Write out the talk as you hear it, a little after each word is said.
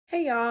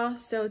Hey y'all,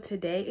 so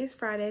today is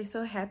Friday,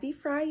 so happy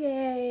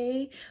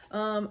Friday.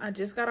 I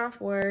just got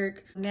off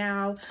work.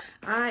 Now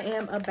I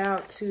am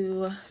about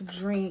to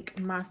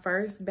drink my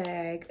first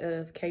bag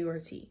of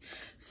calorie tea.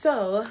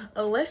 So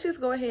let's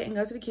just go ahead and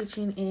go to the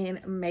kitchen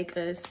and make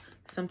us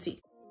some tea.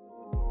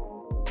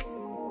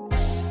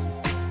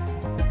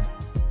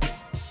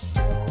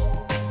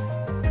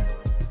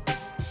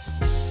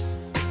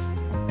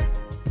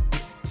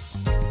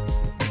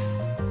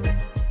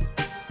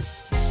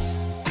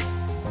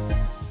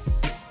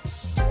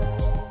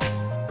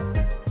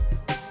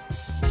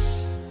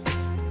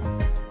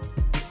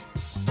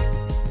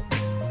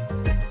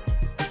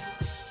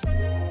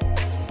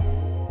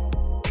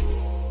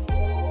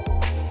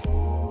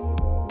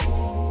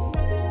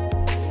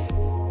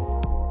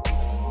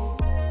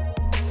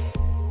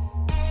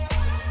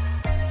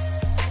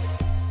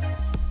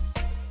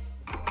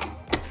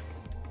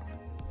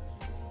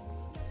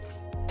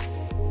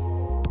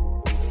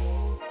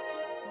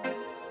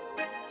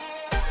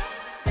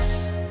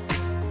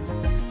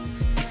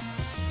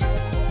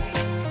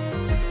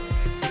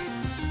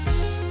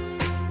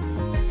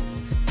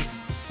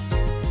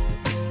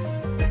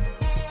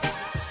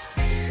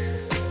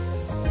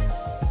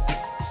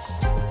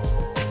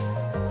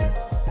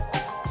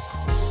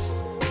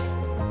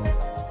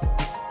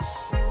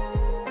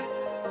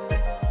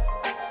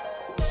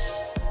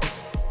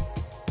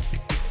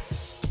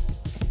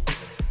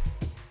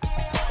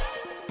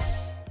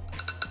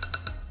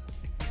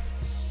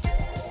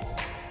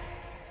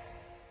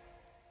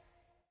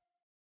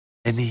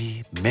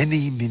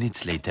 Many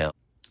minutes later.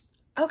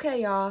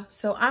 Okay, y'all,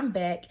 so I'm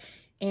back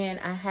and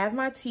I have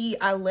my tea.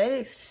 I let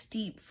it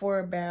steep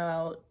for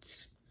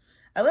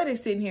I let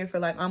it sit in here for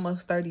like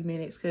almost 30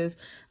 minutes because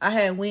I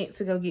had went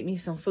to go get me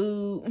some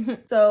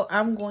food. So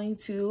I'm going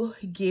to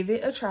give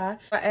it a try.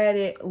 I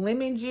added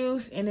lemon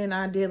juice and then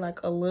I did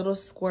like a little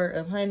squirt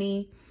of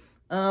honey.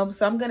 So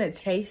I'm going to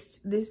taste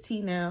this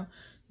tea now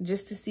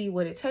just to see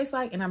what it tastes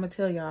like. And I'm going to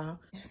tell y'all.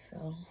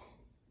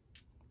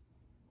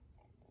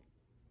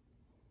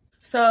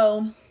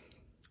 So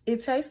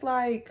it tastes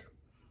like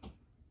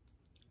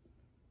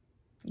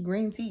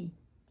green tea.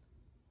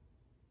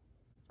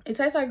 It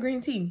tastes like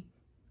green tea.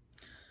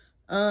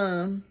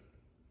 That's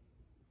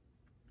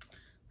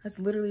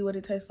literally what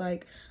it tastes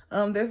like.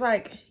 There's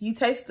like, you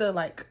taste the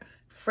like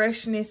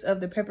freshness of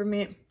the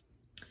peppermint.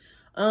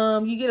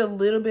 You get a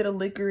little bit of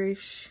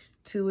licorice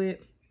to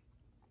it,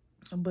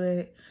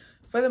 but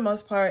for the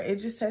most part, it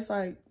just tastes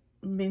like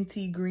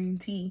minty green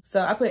tea.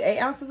 So I put 8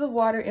 ounces of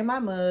water in my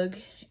mug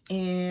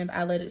and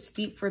I let it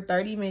steep for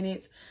 30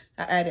 minutes.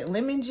 I added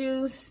lemon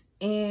juice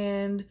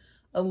and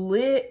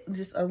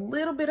just a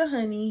little bit of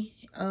honey.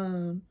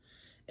 And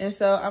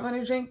so I'm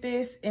gonna drink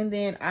this and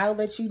then I'll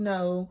let you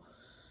know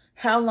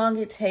how long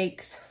it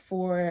takes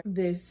for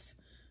this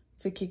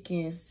to kick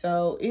in.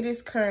 So it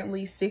is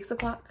currently 6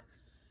 o'clock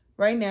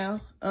right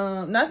now.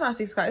 No, it's not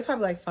 6 o'clock. It's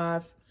probably like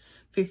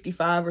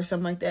 5:55 or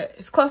something like that.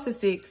 It's close to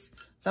 6.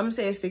 So I'm gonna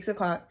say it's 6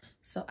 o'clock.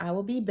 So I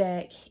will be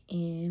back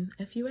in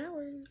a few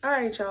hours. All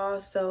right, y'all.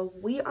 So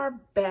we are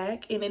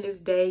back and it is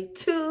day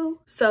 2.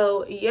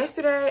 So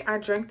yesterday I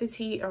drank the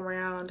tea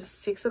around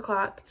 6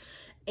 o'clock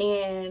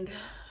and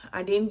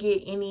I didn't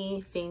get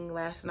anything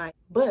last night,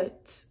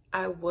 but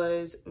I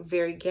was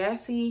very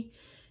gassy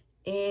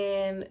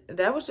and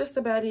that was just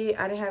about it.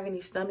 I didn't have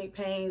any stomach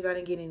pains. I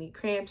didn't get any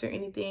cramps or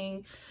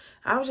anything.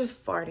 I was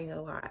just farting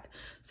a lot.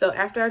 So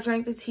after I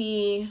drank the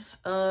tea,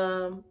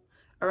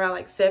 around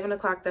like 7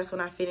 o'clock, that's when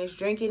I finished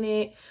drinking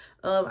it.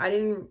 I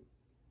didn't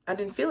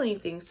feel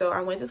anything. So I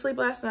went to sleep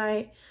last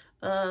night.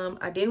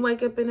 I didn't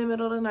wake up in the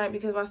middle of the night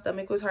because my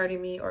stomach was hurting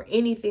me or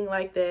anything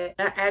like that.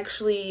 I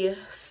actually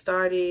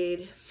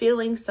started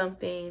feeling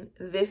something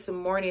this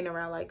morning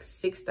around like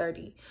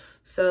 6:30.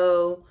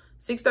 So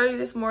 6:30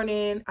 this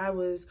morning, I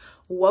was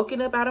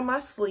woken up out of my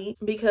sleep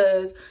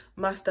because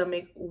my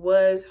stomach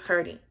was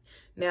hurting.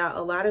 Now,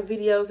 a lot of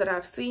videos that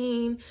I've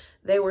seen,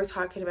 they were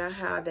talking about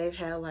how they've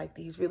had like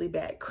these really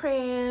bad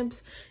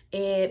cramps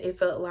and it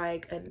felt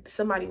like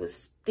somebody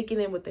was sticking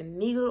in with a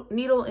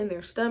needle in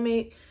their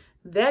stomach.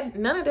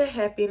 None of that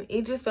happened.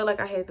 It just felt like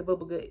I had the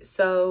bubble gut.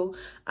 So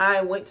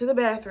I went to the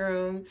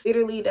bathroom.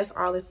 Literally, that's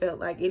all it felt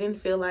like. It didn't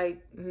feel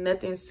like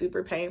nothing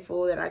super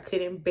painful that I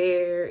couldn't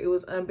bear. It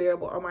was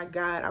unbearable. Oh my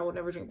God, I will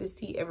never drink this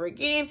tea ever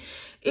again.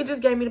 It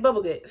just gave me the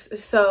bubble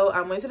guts. So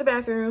I went to the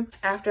bathroom.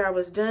 After I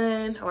was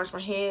done, I washed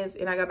my hands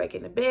and I got back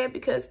in the bed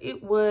because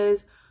it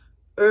was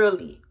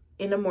early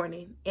in the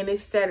morning and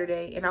it's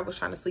Saturday and I was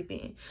trying to sleep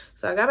in.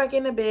 So I got back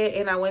in the bed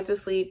and I went to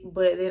sleep,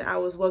 but then I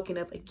was woken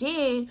up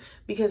again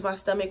because my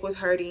stomach was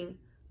hurting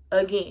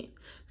again.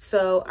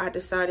 So I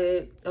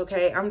decided,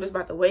 okay, I'm just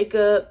about to wake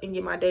up and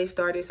get my day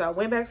started. So I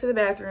went back to the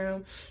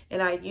bathroom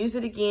and I used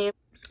it again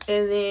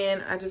and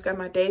then I just got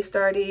my day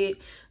started.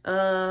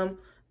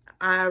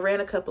 I ran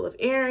a couple of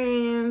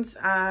errands.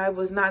 I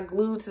was not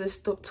glued to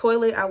the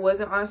toilet. I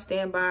wasn't on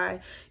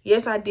standby.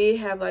 Yes, I did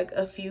have like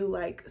a few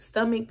like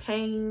stomach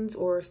pains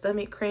or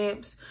stomach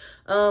cramps,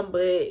 but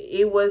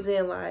it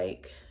wasn't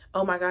like,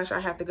 oh my gosh,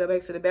 I have to go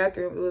back to the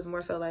bathroom. It was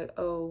more so like,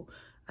 oh,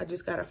 I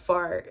just got a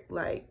fart,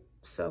 like,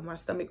 so my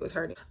stomach was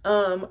hurting.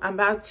 I'm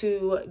about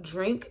to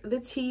drink the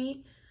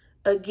tea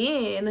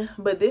again,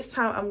 but this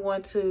time I'm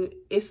going to,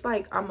 it's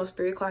like almost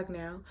 3 o'clock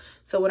now.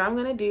 So what I'm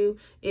gonna do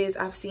is,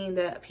 I've seen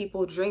that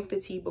people drink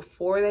the tea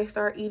before they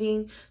start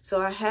eating.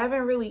 So I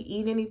haven't really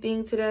eaten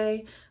anything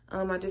today.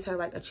 I just had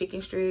like a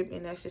chicken strip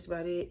and that's just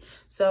about it.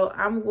 So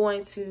I'm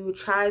going to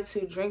try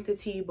to drink the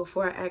tea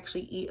before I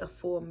actually eat a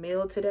full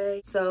meal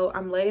today. So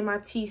I'm letting my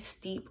tea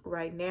steep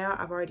right now.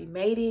 I've already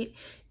made it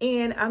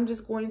and I'm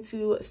just going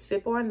to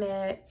sip on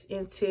that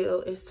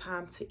until it's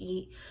time to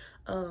eat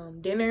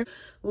dinner.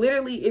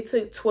 Literally, it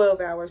took 12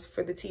 hours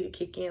for the tea to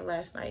kick in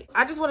last night.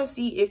 I just want to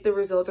see if the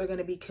results are going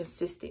to be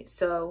consistent.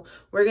 So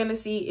we're going to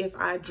see if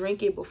I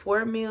drink it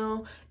before a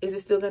meal, is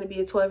it still going to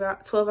be a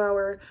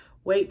 12-hour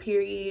wait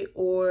period,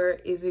 or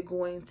is it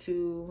going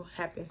to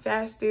happen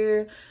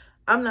faster?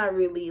 I'm not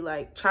really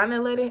like trying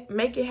to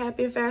make it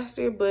happen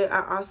faster, but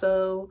I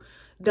also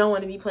don't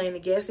want to be playing the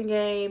guessing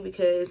game,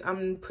 because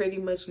I'm pretty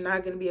much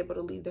not going to be able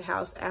to leave the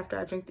house after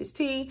I drink this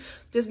tea,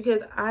 just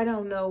because I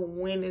don't know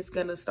when it's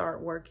going to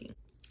start working.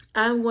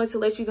 I'm going to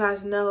let you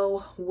guys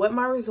know what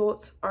my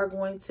results are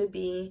going to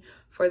be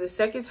for the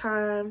second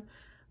time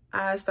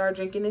I started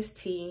drinking this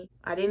tea.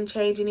 I didn't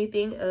change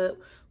anything up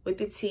with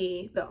the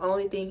tea. The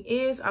only thing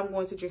is, I'm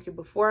going to drink it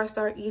before I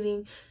start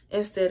eating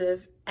instead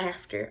of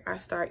after I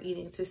start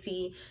eating, to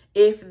see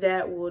if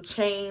that will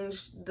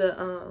change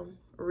the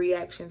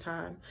reaction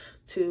time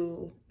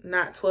to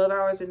not 12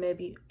 hours, but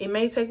maybe it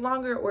may take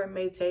longer or it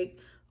may take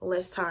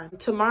less time.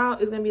 Tomorrow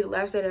is going to be the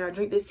last day that I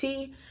drink this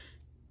tea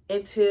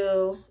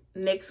until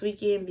next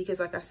weekend, because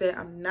like I said,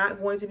 I'm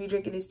not going to be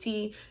drinking this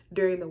tea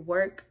during the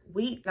work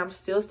week. I'm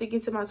still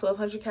sticking to my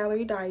 1200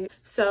 calorie diet.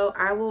 So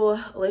I will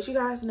let you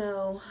guys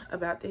know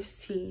about this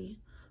tea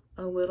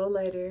a little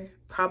later,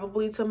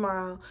 probably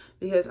tomorrow,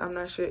 because I'm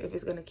not sure if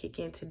it's going to kick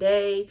in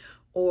today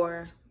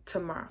or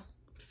tomorrow.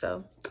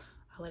 So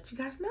I'll let you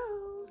guys know.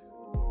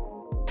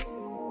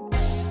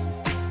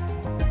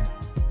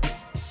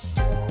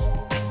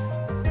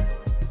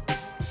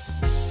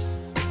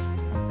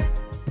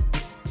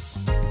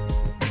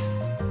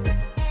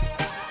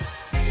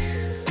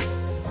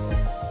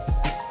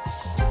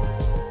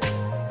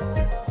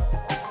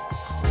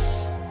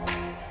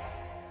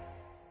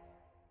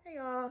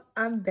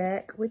 I'm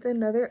back with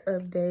another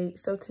update.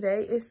 So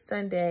today is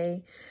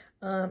Sunday,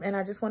 and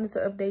I just wanted to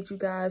update you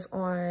guys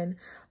on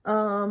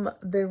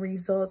the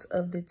results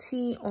of the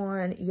tea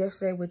on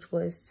yesterday, which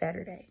was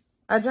Saturday.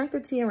 I drank the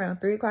tea around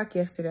 3 o'clock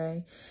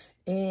yesterday,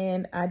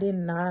 and I did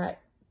not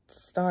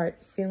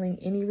start feeling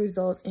any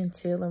results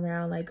until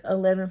around like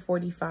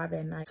 11:45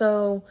 at night.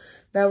 So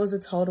that was a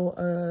total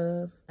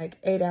of like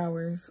 8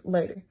 hours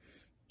later.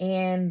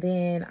 And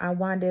then I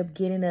wound up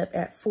getting up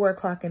at 4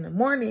 o'clock in the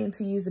morning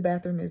to use the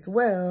bathroom as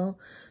well.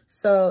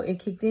 So it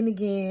kicked in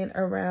again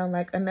around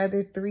like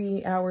another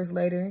 3 hours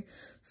later.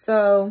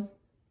 So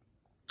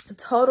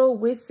total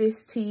with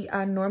this tea,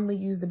 I normally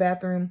use the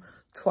bathroom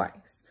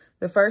twice.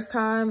 The first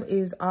time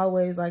is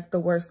always like the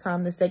worst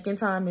time. The second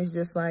time is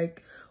just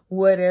like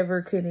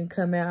whatever couldn't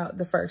come out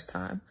the first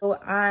time. So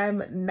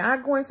I'm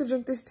not going to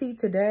drink this tea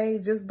today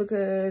just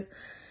because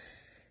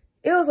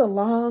it was a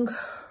long,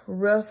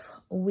 rough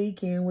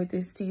weekend with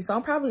this tea. So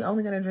I'm probably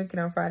only going to drink it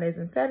on Fridays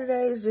and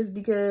Saturdays, just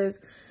because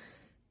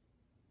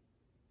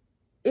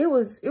it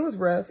was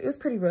rough. It was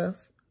pretty rough.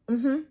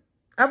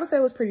 I would say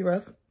it was pretty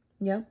rough.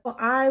 Yeah. Well,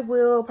 I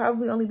will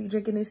probably only be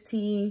drinking this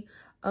tea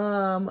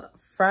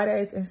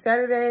Fridays and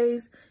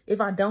Saturdays. If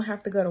I don't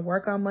have to go to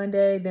work on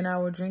Monday, then I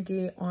will drink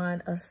it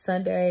on a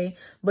Sunday.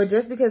 But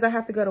just because I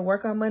have to go to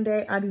work on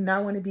Monday, I do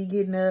not want to be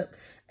getting up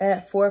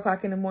at 4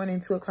 o'clock in the morning,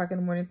 2 o'clock in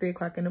the morning, 3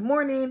 o'clock in the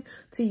morning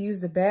to use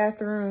the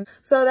bathroom.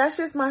 So that's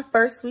just my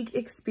first week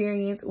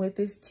experience with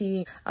this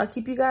tea. I'll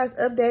keep you guys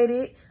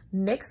updated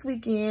next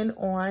weekend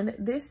on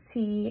this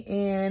tea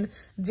and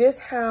just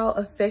how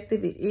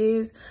effective it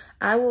is.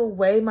 I will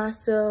weigh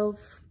myself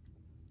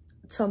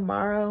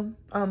tomorrow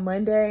on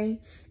Monday,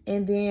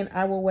 and then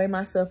I will weigh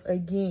myself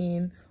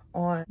again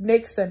on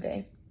next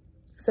Sunday,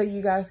 so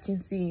you guys can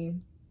see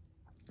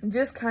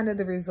just kind of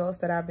the results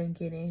that I've been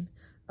getting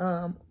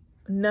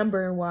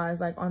number wise,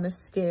 like on the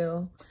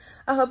scale.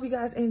 I hope you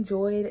guys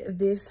enjoyed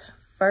this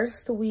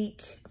first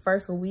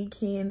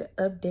weekend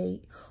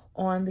update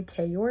on the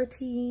calorie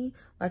tea.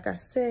 Like I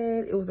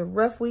said, it was a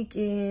rough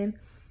weekend,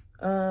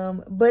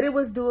 but it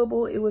was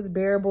doable. It was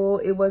bearable.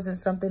 It wasn't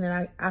something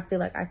that I feel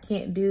like I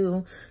can't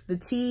do. The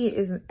tea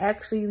is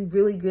actually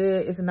really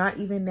good. It's not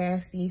even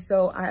nasty.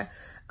 So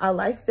I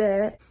like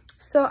that.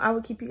 So I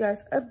will keep you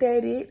guys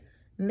updated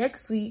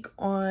next week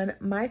on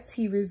my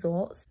tea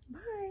results. Bye.